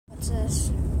this?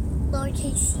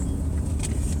 Lowercase c.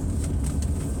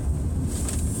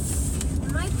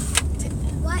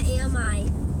 What am I?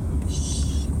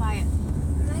 Shh, quiet.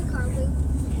 Am I carving?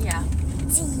 Yeah.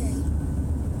 D.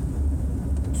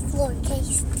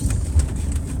 Lowercase d.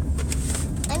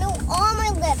 I know all my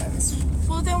letters.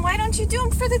 Well, then why don't you do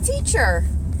them for the teacher?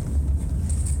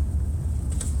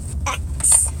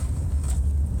 X.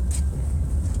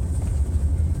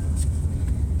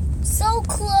 So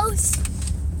close.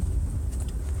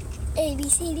 A, B,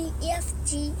 C, D, E, F,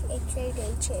 G, H, I, J,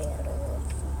 K, L,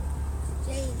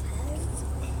 J,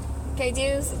 Okay,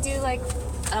 do like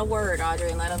a word, Audrey,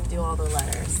 and let them do all the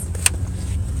letters.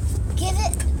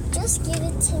 Just give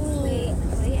it to me.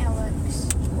 Wait, Alex.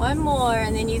 One more,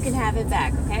 and then you can have it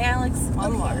back. Okay, Alex?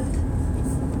 One more.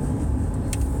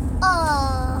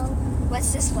 O.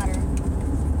 What's this letter?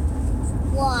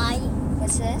 Y.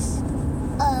 What's this?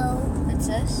 O. What's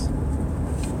this?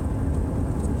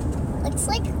 Looks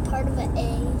like part of an A.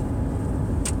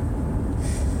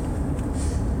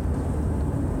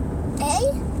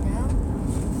 A? No.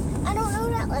 I don't know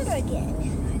that letter again.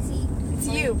 I see. It's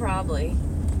you, probably.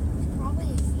 Probably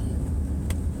you.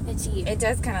 It's you. It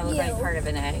does kind of look You. like part of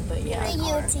an A, but yeah. The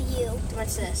U to you.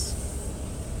 What's this?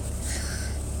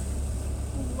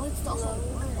 What's the whole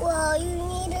word? Well, you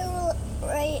need to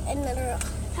write another.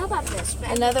 How about this?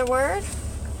 Another word?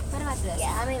 What about this?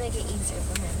 Yeah. That might make it easier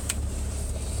for him.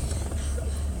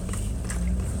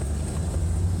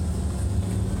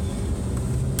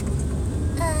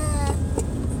 F.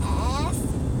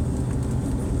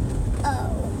 O.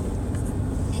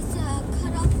 It's a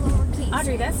cut off lowercase.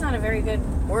 Audrey, that's not a very good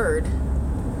word.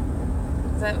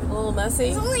 Is that a little messy?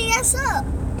 It's only S up.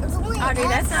 It's only Audrey, S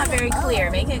that's not and very O.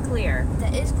 clear. Make it clear.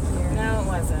 That is clear. No, it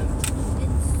wasn't.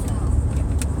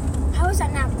 How is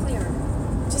that not clear?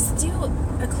 Just do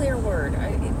a clear word.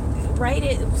 Write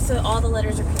it so all the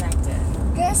letters are connected.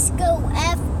 Just go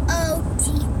F-O-D-Y.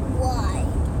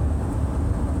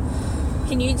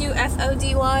 Can you do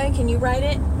F-O-D-Y? Can you write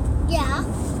it? Yeah.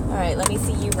 All right, let me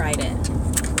see you write it.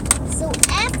 So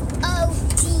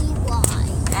F-O-D-Y.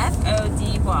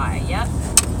 F-O-D-Y, yep.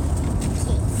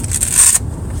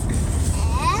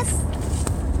 F.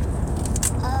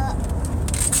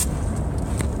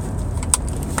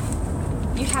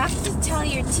 You have to tell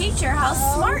your teacher how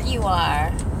smart you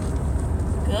are.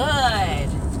 Good.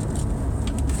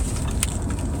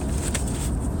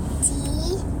 D.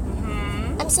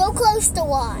 Mm-hmm. I'm so close to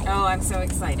Y. Oh, I'm so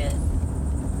excited.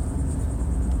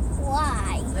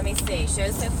 Y. Let me see.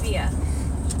 Show Sophia.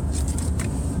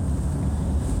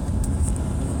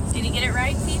 Did you get it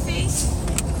right, Fifi?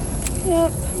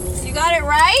 Yep. You got it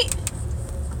right?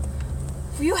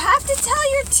 You have to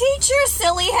tell your teacher,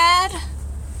 silly head.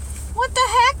 What the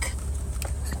heck?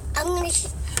 I'm gonna.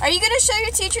 Are you going to show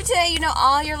your teacher today you know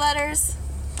all your letters?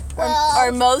 Well,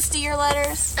 Or most of your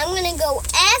letters? I'm gonna go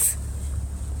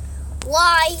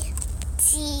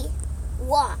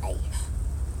F-Y-T-Y.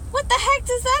 What the heck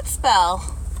does that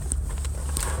spell?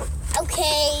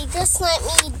 Okay, just let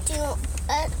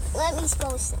me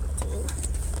spell something.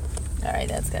 All right,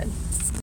 that's good.